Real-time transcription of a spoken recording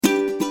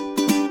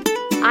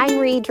I'm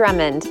Ree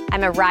Drummond.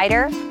 I'm a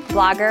writer,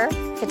 blogger,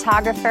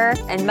 photographer,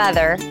 and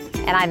mother,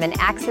 and I'm an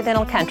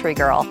accidental country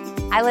girl.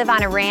 I live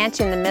on a ranch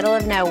in the middle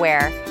of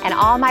nowhere, and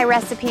all my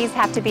recipes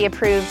have to be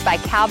approved by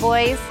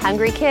cowboys,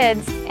 hungry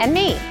kids, and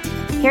me.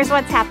 Here's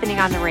what's happening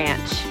on the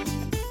ranch.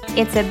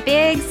 It's a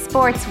big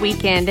sports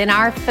weekend in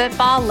our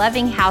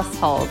football-loving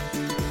household.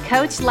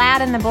 Coach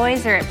Ladd and the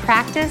boys are at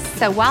practice,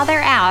 so while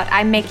they're out,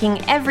 I'm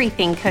making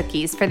everything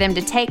cookies for them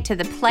to take to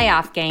the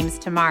playoff games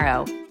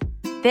tomorrow.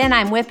 Then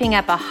I'm whipping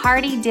up a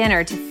hearty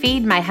dinner to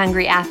feed my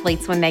hungry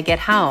athletes when they get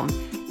home.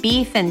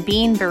 Beef and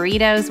bean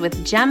burritos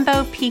with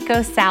jumbo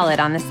pico salad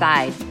on the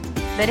side.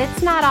 But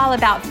it's not all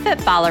about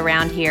football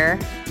around here.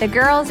 The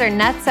girls are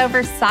nuts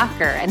over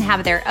soccer and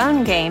have their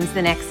own games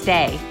the next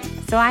day.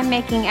 So I'm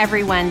making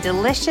everyone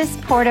delicious,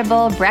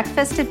 portable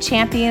Breakfast of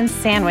Champions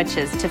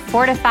sandwiches to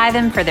fortify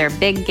them for their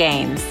big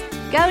games.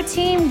 Go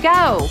team,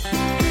 go!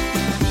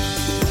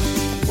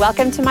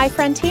 Welcome to my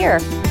frontier.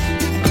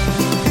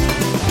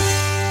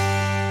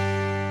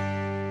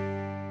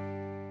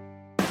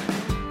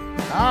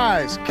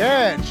 Nice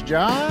catch,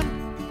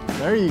 John.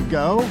 There you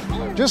go.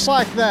 Just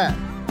like that.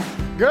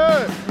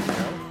 Good.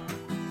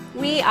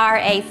 We are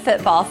a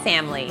football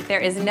family. There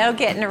is no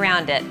getting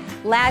around it.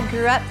 Ladd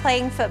grew up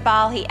playing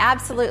football. He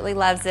absolutely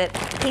loves it.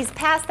 He's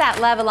passed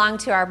that love along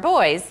to our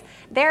boys.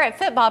 They're at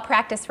football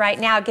practice right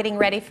now getting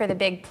ready for the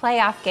big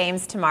playoff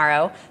games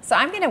tomorrow. So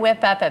I'm going to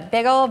whip up a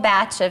big old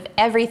batch of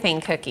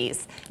everything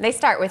cookies. They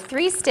start with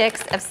 3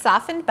 sticks of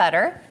softened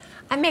butter.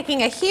 I'm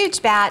making a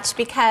huge batch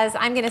because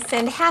I'm going to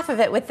send half of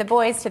it with the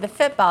boys to the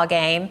football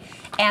game,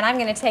 and I'm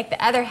going to take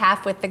the other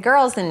half with the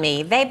girls and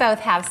me. They both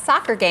have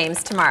soccer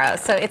games tomorrow,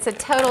 so it's a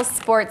total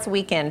sports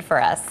weekend for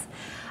us.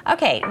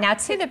 Okay, now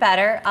to the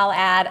butter, I'll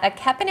add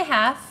 1.5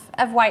 cups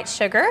of white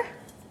sugar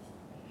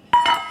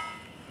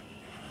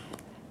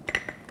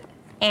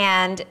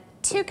and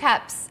 2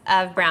 cups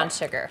of brown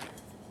sugar.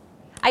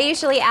 I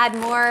usually add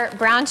more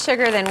brown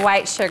sugar than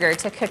white sugar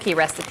to cookie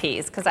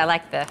recipes because I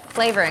like the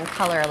flavor and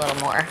color a little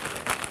more.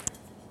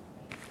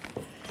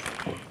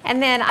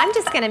 And then I'm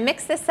just going to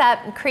mix this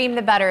up and cream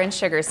the butter and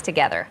sugars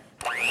together.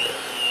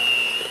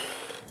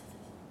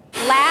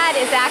 Ladd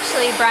is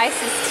actually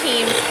Bryce's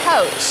team's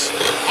coach,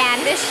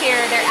 and this year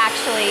they're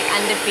actually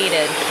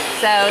undefeated.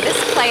 So this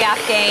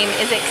playoff game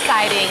is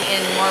exciting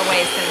in more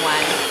ways than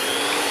one.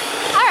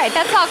 All right,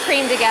 that's all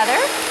creamed together.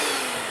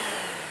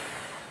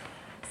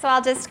 So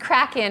I'll just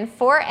crack in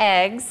 4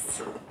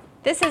 eggs.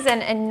 This is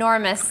an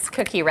enormous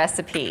cookie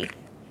recipe.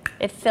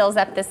 It fills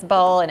up this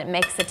bowl and it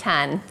makes a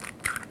ton.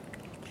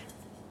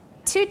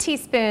 2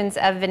 teaspoons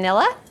of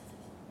vanilla.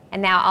 And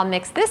now I'll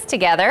mix this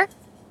together.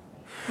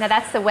 Now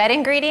that's the wet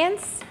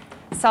ingredients.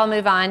 So I'll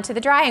move on to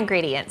the dry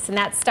ingredients. And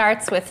that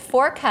starts with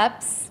 4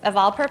 cups of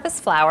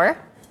all-purpose flour.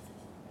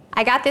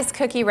 I got this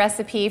cookie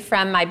recipe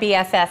from my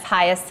BFF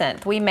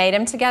Hyacinth. We made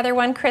them together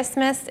one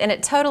Christmas, and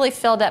it totally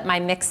filled up my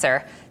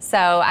mixer. So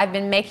I've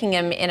been making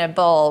them in a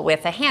bowl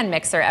with a hand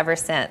mixer ever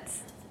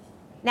since.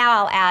 Now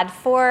I'll add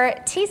 4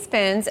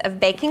 teaspoons of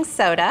baking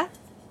soda,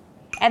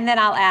 and then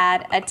I'll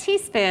add a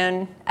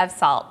teaspoon of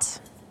salt.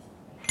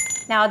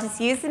 Now I'll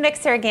just use the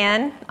mixer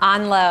again,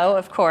 on low,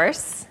 of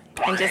course,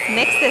 and just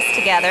mix this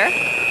together.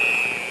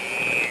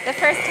 The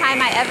first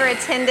time I ever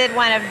attended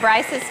one of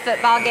Bryce's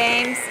football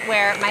games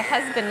where my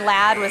husband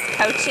Ladd was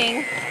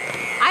coaching,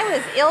 I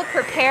was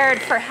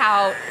ill-prepared for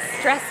how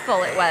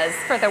stressful it was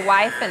for the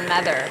wife and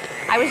mother.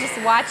 I was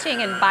just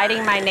watching and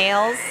biting my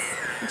nails,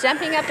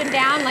 jumping up and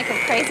down like a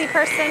crazy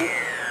person.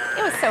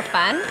 It was so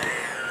fun.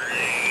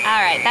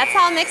 All right, that's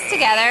all mixed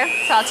together,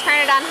 so I'll turn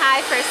it on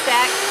high for a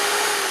sec.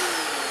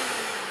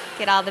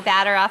 Get all the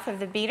batter off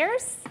of the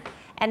beaters.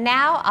 And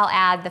now I'll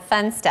add the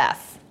fun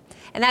stuff.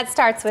 And that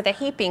starts with a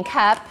heaping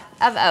cup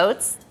of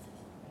oats,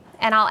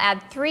 and I'll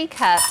add 3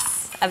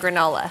 cups of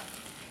granola.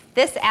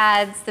 This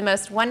adds the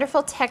most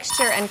wonderful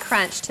texture and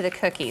crunch to the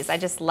cookies. I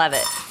just love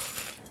it.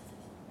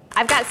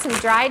 I've got some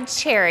dried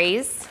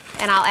cherries,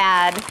 and I'll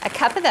add a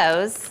cup of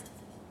those.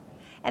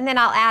 And then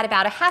I'll add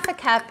about 1/2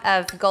 cup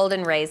of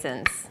golden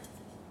raisins.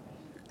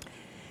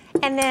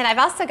 And then I've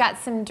also got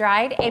some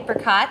dried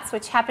apricots,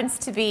 which happens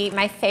to be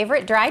my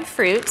favorite dried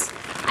fruit.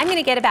 I'm going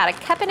to get about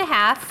 1.5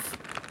 cups.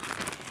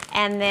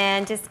 And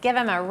then just give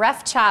them a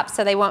rough chop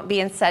so they won't be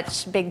in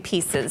such big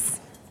pieces.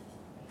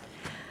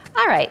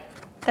 All right,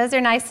 those are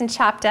nice and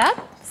chopped up,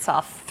 so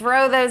I'll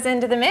throw those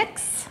into the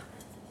mix.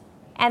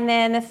 And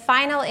then the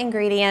final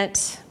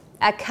ingredient,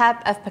 1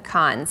 cup of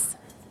pecans.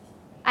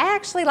 I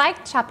actually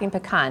like chopping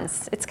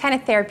pecans. It's kind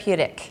of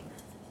therapeutic.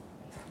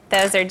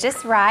 Those are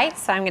just right,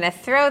 so I'm going to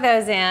throw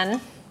those in.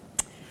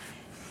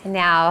 And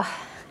now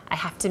I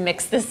have to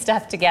mix this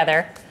stuff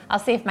together. I'll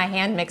see if my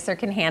hand mixer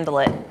can handle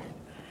it.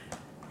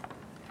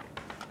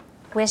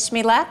 Wish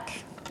me luck.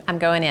 I'm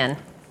going in.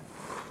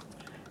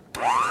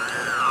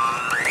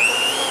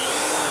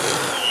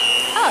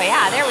 Oh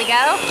yeah, there we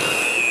go.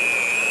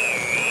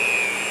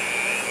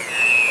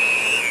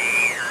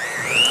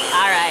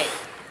 All right,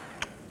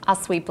 I'll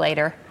sweep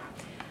later.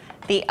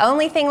 The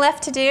only thing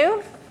left to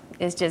do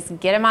is just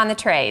get them on the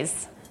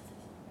trays.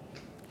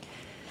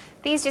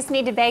 These just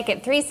need to bake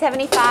at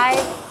 375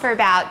 for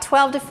about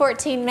 12 to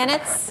 14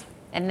 minutes,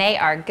 and they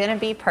are gonna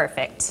be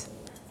perfect.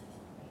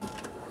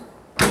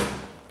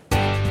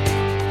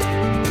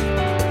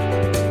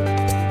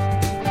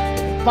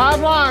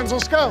 Five lines,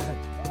 let's go.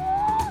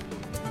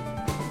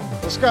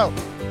 Let's go.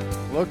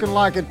 Looking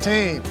like a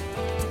team.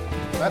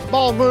 That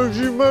ball moves,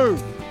 you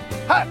move.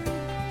 Hut!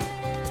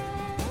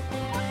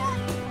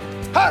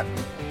 Hut!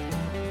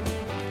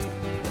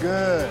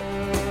 Good.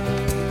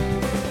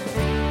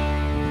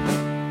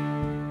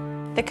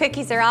 The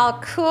cookies are all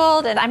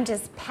cooled and I'm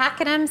just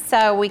packing them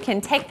so we can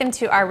take them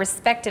to our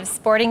respective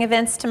sporting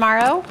events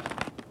tomorrow.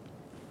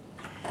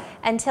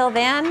 Until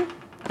then,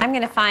 I'm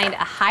gonna find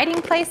a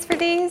hiding place for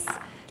these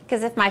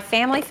because if my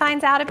family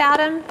finds out about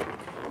them,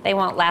 they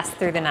won't last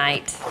through the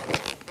night.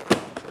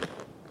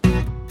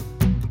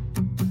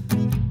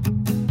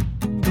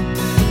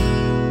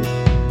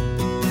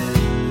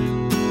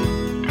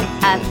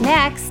 Up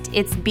next,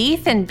 it's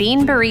beef and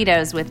bean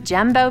burritos with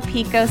jumbo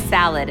pico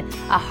salad,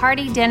 a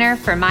hearty dinner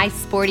for my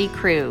sporty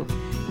crew.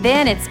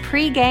 Then it's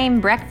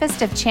pre-game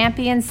breakfast of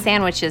champions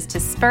sandwiches to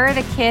spur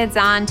the kids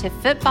on to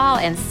football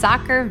and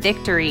soccer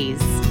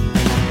victories.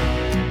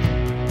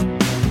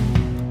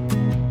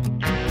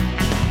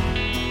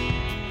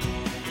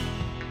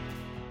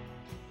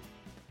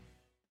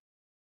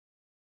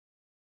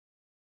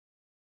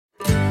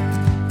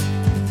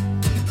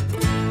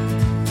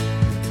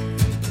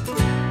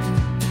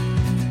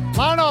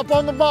 Line up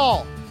on the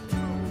ball.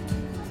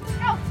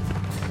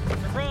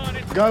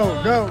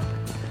 Go, go.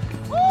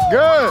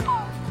 Good.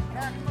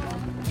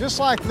 Just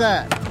like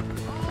that.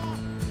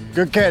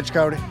 Good catch,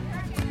 Cody.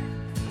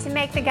 To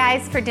make the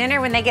guys for dinner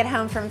when they get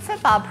home from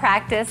football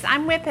practice,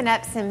 I'm whipping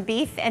up some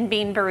beef and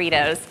bean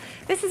burritos.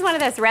 This is one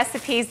of those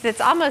recipes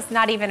that's almost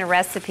not even a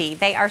recipe.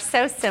 They are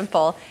so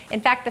simple.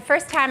 In fact, the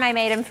first time I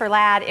made them for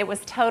Lad, it was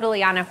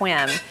totally on a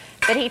whim.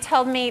 But he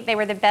told me they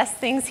were the best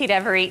things he'd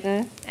ever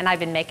eaten, and I've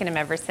been making them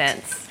ever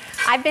since.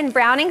 I've been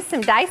browning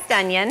some diced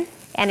onion,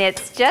 and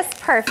it's just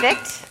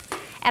perfect.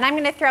 And I'm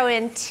gonna throw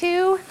in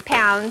 2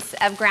 pounds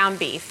of ground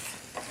beef.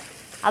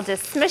 I'll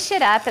just smush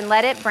it up and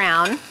let it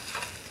brown.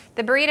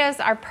 The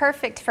burritos are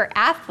perfect for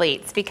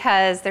athletes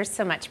because there's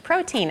so much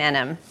protein in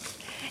them.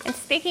 And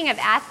speaking of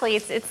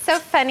athletes, it's so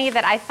funny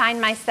that I find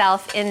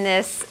myself in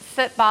this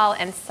football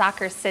and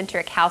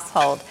soccer-centric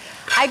household.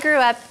 I grew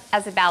up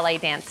as a ballet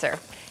dancer.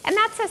 And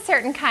that's a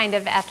certain kind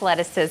of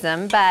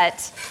athleticism,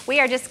 but we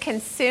are just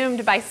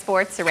consumed by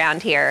sports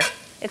around here.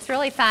 It's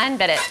really fun,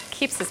 but it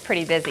keeps us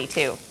pretty busy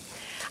too.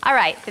 All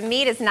right, the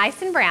meat is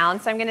nice and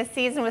brown, so I'm gonna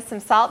season with some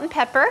salt and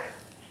pepper.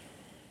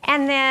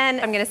 And then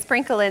I'm gonna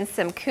sprinkle in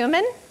some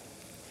cumin.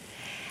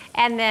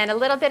 And then a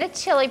little bit of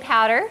chili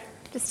powder,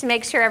 just to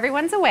make sure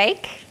everyone's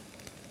awake.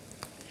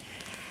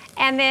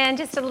 And then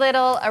just a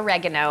little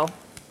oregano.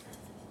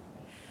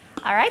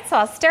 All right, so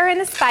I'll stir in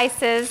the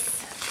spices.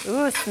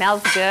 Ooh,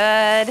 smells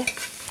good.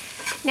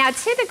 Now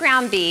to the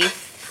ground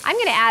beef, I'm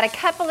gonna add a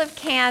couple of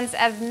cans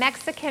of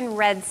Mexican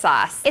red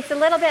sauce. It's a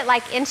little bit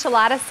like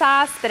enchilada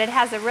sauce, but it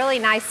has a really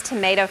nice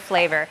tomato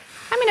flavor.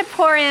 I'm gonna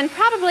pour in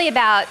probably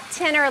about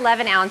 10 or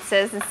 11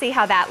 ounces and see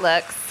how that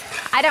looks.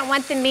 I don't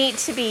want the meat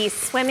to be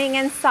swimming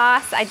in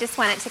sauce. I just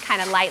want it to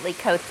kind of lightly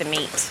coat the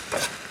meat.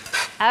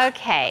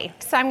 Okay,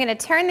 so I'm gonna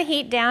turn the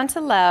heat down to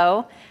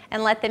low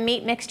and let the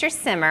meat mixture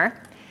simmer.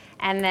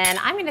 And then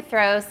I'm gonna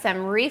throw some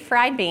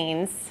refried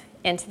beans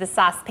into the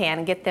saucepan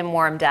and get them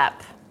warmed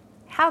up.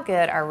 How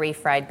good are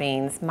refried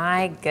beans?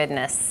 My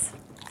goodness.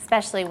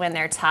 Especially when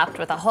they're topped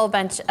with a whole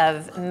bunch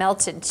of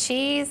melted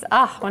cheese.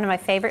 Oh, one of my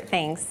favorite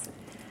things.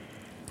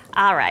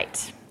 All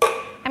right,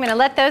 I'm gonna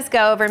let those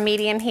go over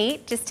medium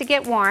heat just to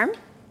get warm.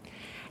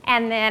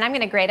 And then I'm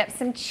gonna grate up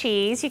some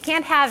cheese. You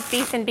can't have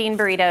beef and bean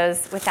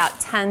burritos without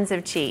tons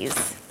of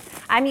cheese.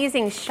 I'm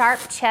using sharp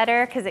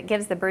cheddar because it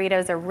gives the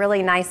burritos a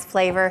really nice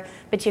flavor,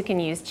 but you can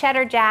use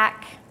cheddar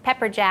jack,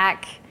 pepper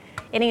jack,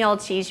 any old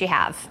cheese you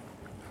have.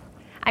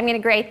 I'm gonna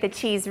grate the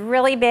cheese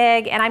really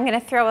big and I'm gonna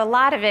throw a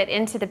lot of it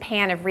into the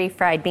pan of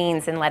refried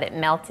beans and let it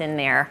melt in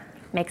there.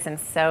 Makes them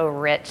so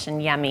rich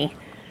and yummy.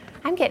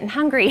 I'm getting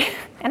hungry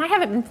and I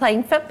haven't been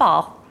playing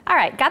football. All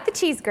right, got the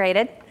cheese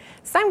grated.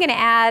 So I'm gonna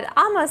add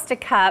almost a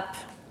cup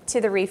to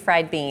the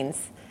refried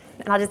beans.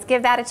 And I'll just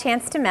give that a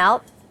chance to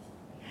melt.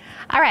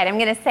 All right, I'm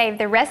gonna save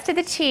the rest of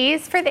the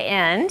cheese for the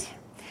end.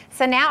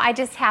 So now I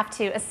just have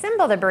to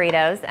assemble the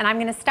burritos, and I'm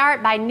gonna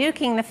start by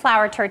nuking the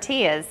flour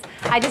tortillas.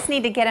 I just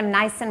need to get them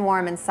nice and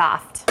warm and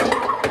soft.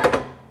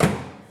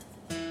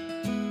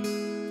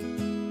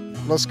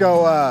 Let's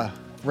go,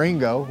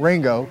 Ringo,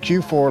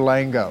 Q4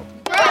 lane go.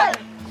 Go.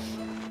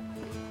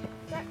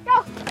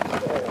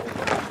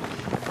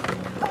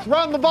 Let's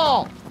run the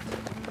ball.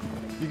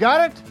 You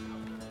got it?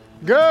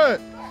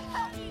 Good.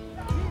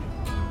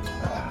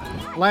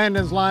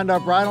 Landon's lined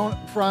up right on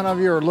in front of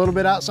you or a little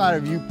bit outside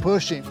of you.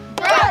 Push him.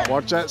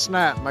 Watch that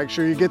snap. Make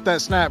sure you get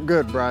that snap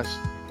good, Bryce.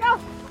 Go.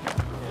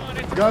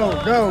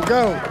 Go, go,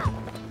 go.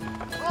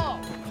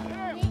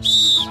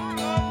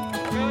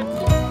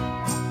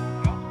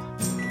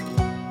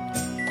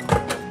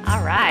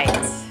 All right.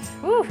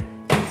 Whew.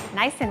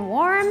 Nice and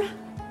warm.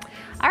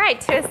 All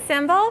right, to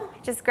assemble,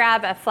 just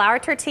grab a flour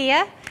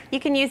tortilla. You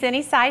can use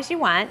any size you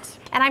want.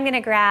 And I'm gonna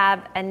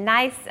grab a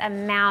nice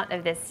amount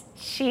of this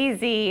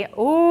cheesy,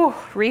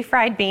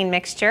 refried bean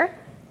mixture.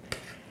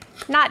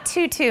 Not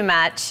too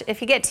much. If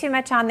you get too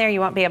much on there,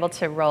 you won't be able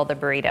to roll the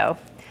burrito.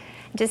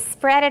 Just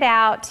spread it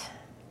out,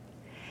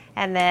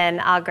 and then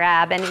I'll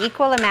grab an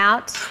equal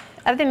amount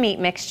of the meat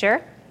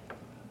mixture,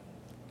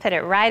 put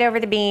it right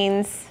over the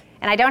beans,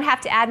 and I don't have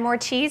to add more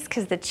cheese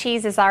because the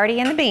cheese is already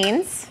in the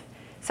beans.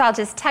 So I'll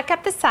just tuck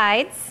up the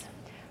sides,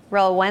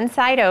 roll one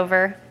side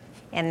over,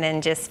 and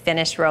then just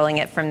finish rolling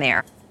it from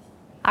there.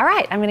 All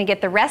right, I'm gonna get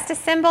the rest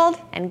assembled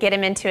and get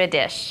them into a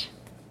dish.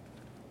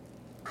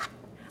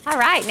 All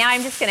right, now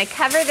I'm just gonna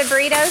cover the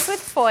burritos with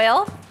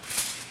foil,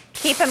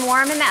 keep them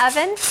warm in the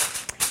oven,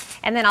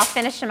 and then I'll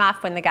finish them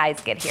off when the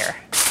guys get here.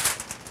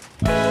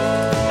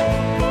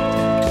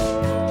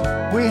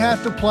 We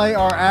have to play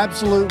our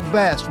absolute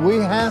best. We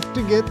have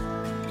to get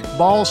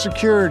ball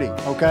security,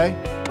 okay?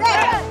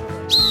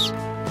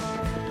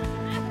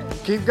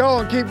 Keep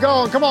going, keep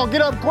going. Come on,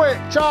 get up quick.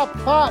 Chop,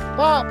 pop,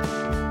 pop.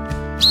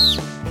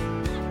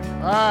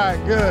 All right,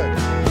 good.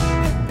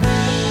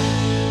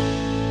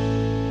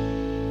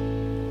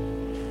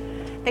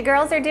 The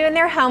girls are doing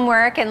their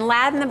homework and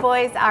Lad and the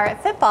boys are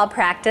at football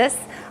practice.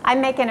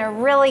 I'm making a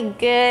really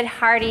good,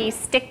 hearty,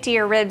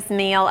 stick-to-your-ribs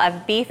meal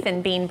of beef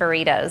and bean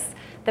burritos.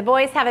 The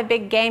boys have a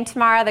big game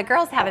tomorrow. The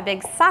girls have a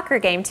big soccer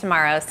game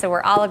tomorrow, so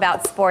we're all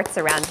about sports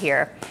around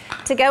here.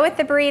 To go with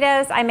the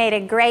burritos, I made a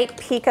great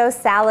pico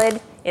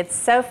salad. It's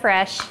so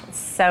fresh,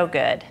 so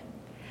good.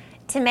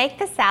 To make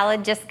the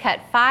salad, just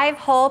cut 5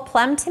 whole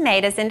plum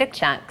tomatoes into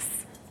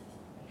chunks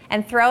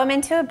and throw them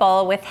into a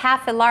bowl with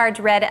half a large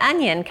red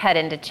onion cut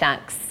into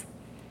chunks.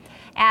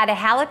 Add a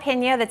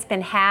jalapeno that's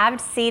been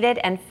halved, seeded,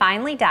 and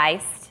finely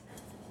diced.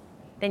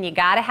 Then you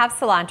gotta have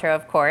cilantro,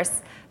 of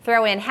course.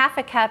 Throw in half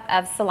a cup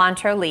of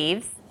cilantro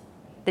leaves,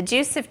 the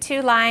juice of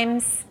 2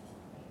 limes,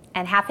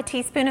 and half a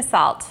teaspoon of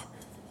salt.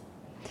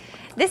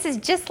 This is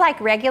just like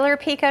regular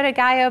pico de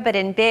gallo, but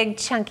in big,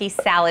 chunky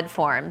salad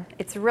form.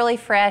 It's really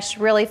fresh,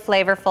 really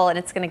flavorful, and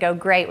it's gonna go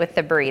great with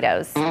the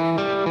burritos.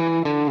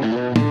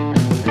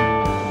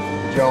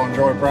 Did y'all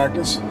enjoy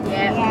practice?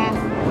 Yeah.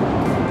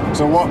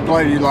 So what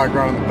play do you like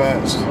running the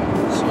best?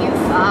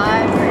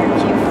 Q5 or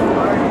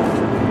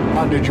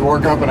Q4. Did you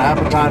work up an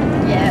appetite?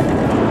 Yeah.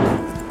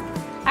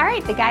 All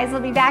right, the guys will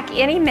be back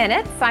any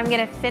minute, so I'm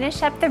gonna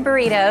finish up the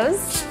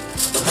burritos.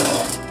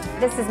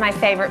 This is my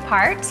favorite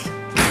part.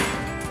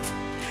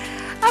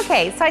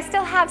 Okay, so I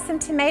still have some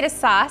tomato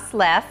sauce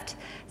left,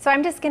 so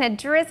I'm just gonna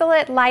drizzle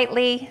it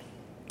lightly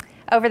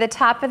over the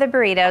top of the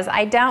burritos.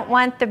 I don't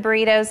want the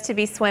burritos to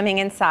be swimming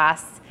in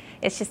sauce.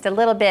 It's just a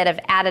little bit of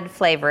added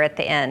flavor at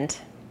the end.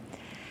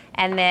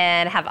 And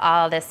then have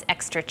all this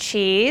extra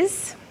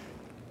cheese.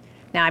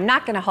 Now, I'm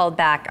not gonna hold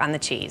back on the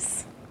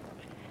cheese.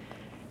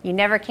 You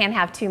never can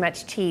have too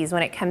much cheese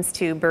when it comes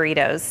to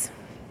burritos.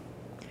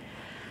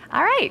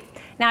 All right,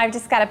 now I've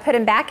just gotta put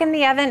them back in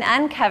the oven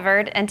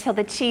uncovered until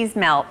the cheese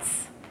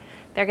melts.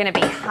 They're gonna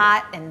be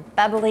hot and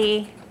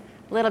bubbly,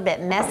 a little bit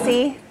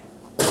messy.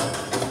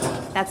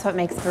 That's what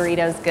makes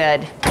burritos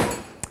good.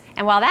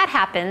 And while that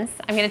happens,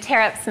 I'm gonna tear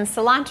up some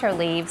cilantro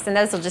leaves and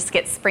those will just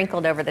get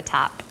sprinkled over the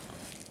top.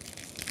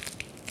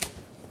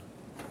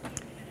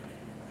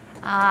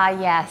 Ah,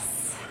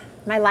 yes,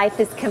 my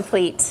life is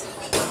complete,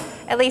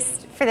 at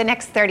least for the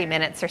next 30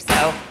 minutes or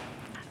so.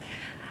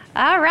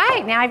 All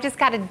right, now I've just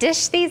got to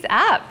dish these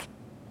up.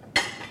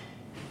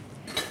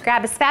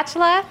 Grab a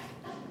spatula,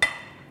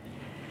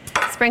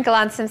 sprinkle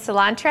on some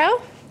cilantro,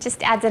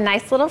 just adds a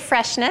nice little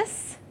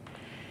freshness.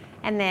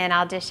 And then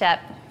I'll dish up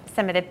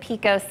some of the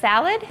pico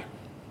salad.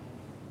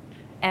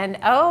 And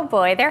oh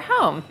boy, they're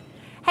home.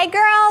 Hey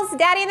girls,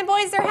 Daddy and the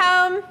boys are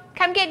home.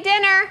 Come get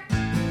dinner.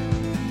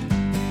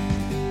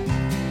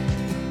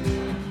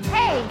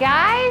 Hey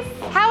guys,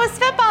 how was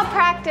football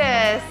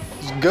practice?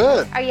 It's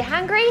good. Are you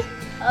hungry?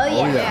 Oh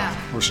yeah. Oh yeah,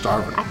 we're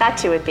starving. I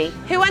thought you would be.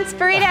 Who wants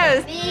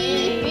burritos?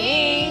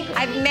 Me.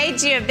 I've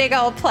made you a big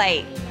old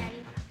plate.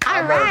 All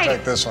I right. better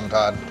take this one,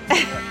 Todd.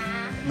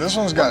 This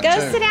one's got Go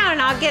 2. sit down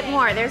and I'll get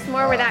more. There's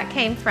more where that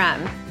came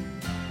from.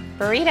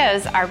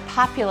 Burritos are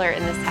popular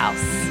in this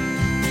house.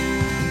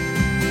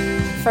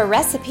 For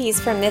recipes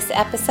from this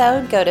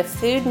episode, go to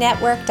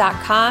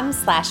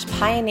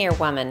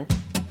foodnetwork.com/pioneerwoman.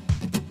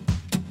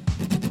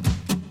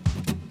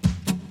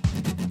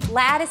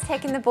 Lad is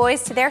taking the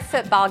boys to their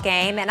football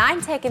game, and I'm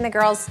taking the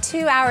girls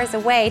 2 hours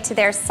away to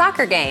their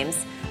soccer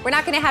games. We're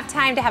not going to have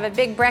time to have a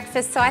big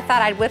breakfast, so I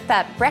thought I'd whip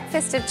up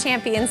Breakfast of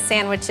Champions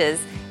sandwiches.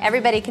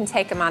 Everybody can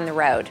take them on the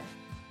road.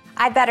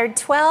 I buttered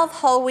 12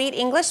 whole wheat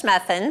English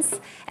muffins,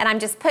 and I'm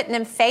just putting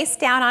them face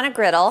down on a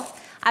griddle.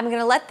 I'm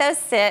gonna let those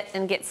sit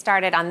and get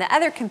started on the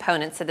other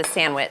components of the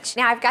sandwich.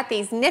 Now I've got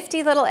these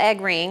nifty little egg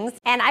rings,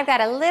 and I've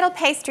got a little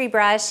pastry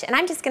brush, and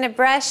I'm just gonna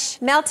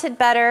brush melted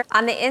butter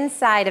on the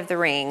inside of the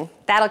ring.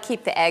 That'll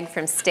keep the egg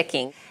from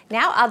sticking.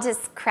 Now I'll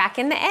just crack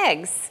in the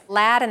eggs.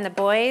 Lad and the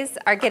boys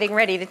are getting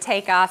ready to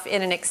take off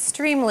in an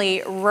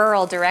extremely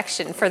rural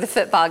direction for the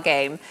football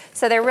game,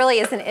 so there really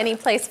isn't any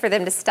place for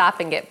them to stop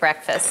and get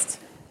breakfast.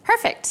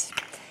 Perfect.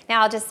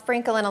 Now I'll just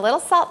sprinkle in a little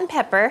salt and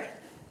pepper.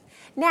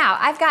 Now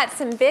I've got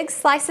some big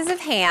slices of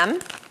ham,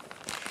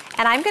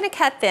 and I'm going to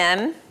cut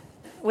them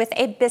with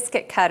a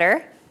biscuit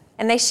cutter,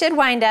 and they should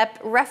wind up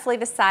roughly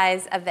the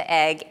size of the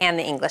egg and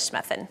the English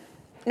muffin.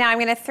 Now I'm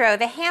going to throw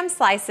the ham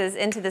slices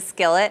into the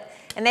skillet,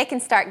 and they can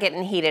start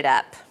getting heated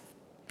up.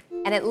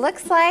 And it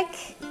looks like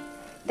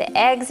the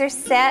eggs are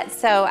set,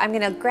 so I'm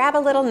going to grab a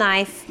little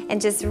knife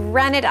and just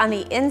run it on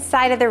the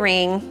inside of the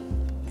ring,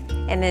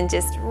 and then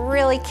just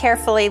really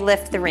carefully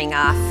lift the ring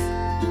off.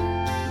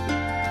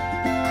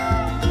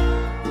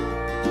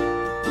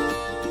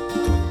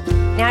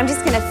 Now I'm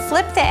just going to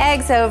flip the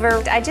eggs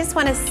over. I just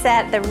want to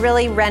set the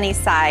really runny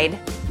side.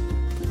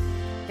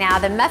 Now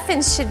the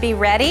muffins should be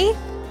ready.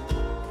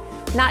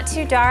 Not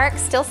too dark,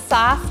 still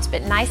soft,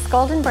 but nice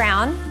golden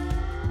brown.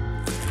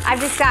 I've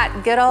just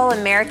got good old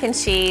American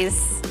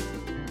cheese.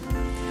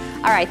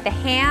 All right, the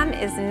ham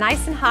is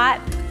nice and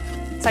hot,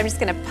 so I'm just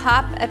gonna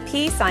pop a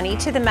piece on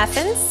each of the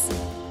muffins.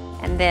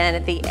 And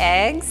then the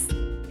eggs.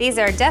 These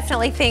are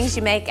definitely things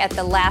you make at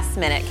the last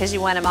minute because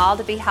you want them all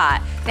to be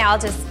hot. Now I'll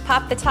just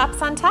pop the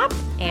tops on top,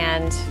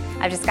 and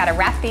I've just gotta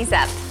wrap these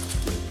up.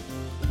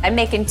 I'm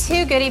making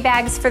 2 goodie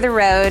bags for the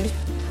road.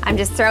 I'm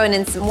just throwing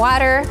in some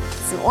water,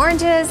 some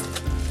oranges,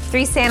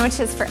 3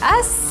 sandwiches for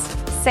us,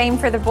 same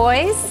for the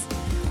boys.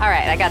 All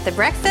right, I got the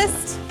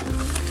breakfast,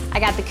 I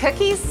got the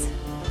cookies,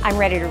 I'm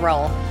ready to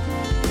roll.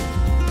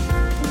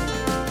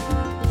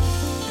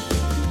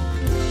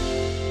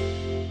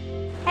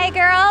 Hey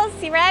girls,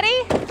 you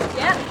ready?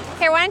 Yep.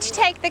 Here, why don't you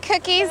take the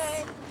cookies?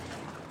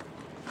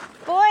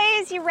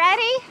 Boys, you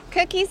ready?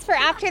 Cookies for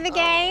after the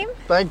game.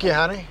 Thank you,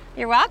 honey.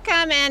 You're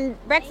welcome, and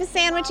breakfast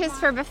sandwiches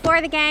for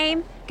before the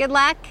game. Good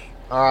luck.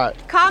 All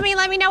right. Call me,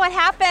 let me know what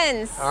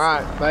happens. All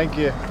right, thank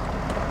you.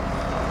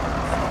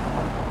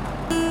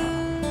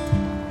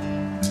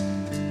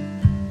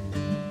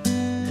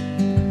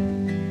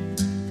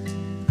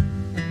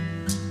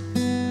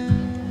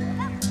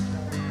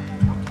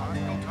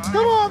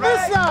 Come on,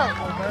 this side.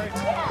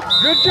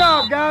 Good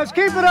job, guys.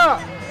 Keep it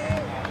up.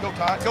 Go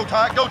Tide, go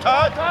Tide, go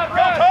Tide, go Tide,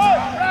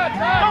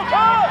 go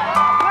Tide.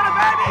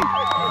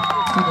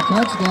 Get a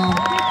touchdown.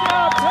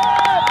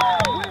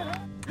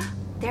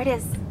 There it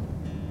is.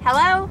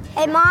 Hello?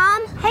 Hey,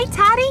 Mom. Hey,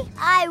 Toddy.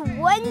 I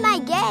won my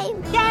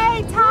game.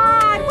 Yay,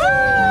 Todd.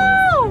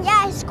 Woo!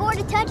 Yeah, I scored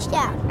a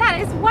touchdown. That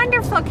is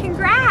wonderful.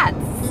 Congrats.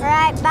 All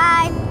right,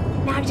 bye.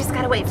 Now I've just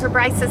got to wait for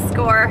Bryce's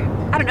score.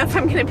 I don't know if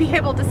I'm going to be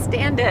able to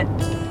stand it.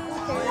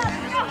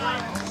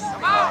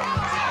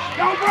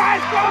 Go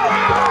Bryce, go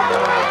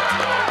Bryce!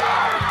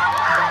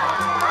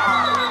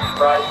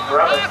 Bryce,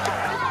 brother.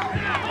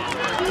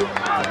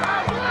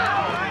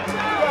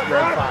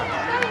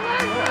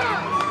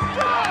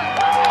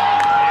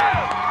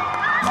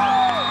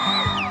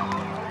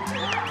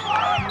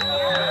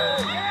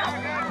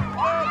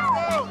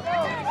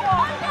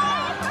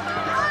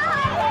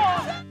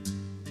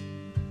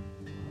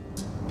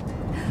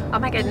 Oh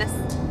my goodness.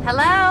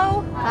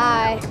 Hello?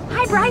 Hi.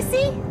 Hi,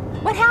 Brycey.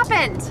 What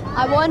happened?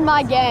 I won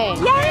my game.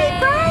 Yay,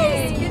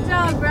 Bryce! Good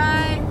job,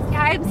 Bryce.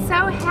 I'm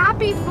so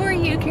happy for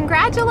you.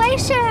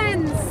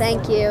 Congratulations.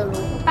 Thank you.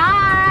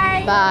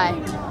 Bye.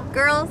 Bye.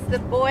 Girls, the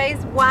boys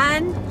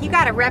won. You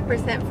got to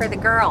represent for the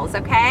girls,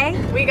 okay?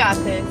 We got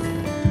this.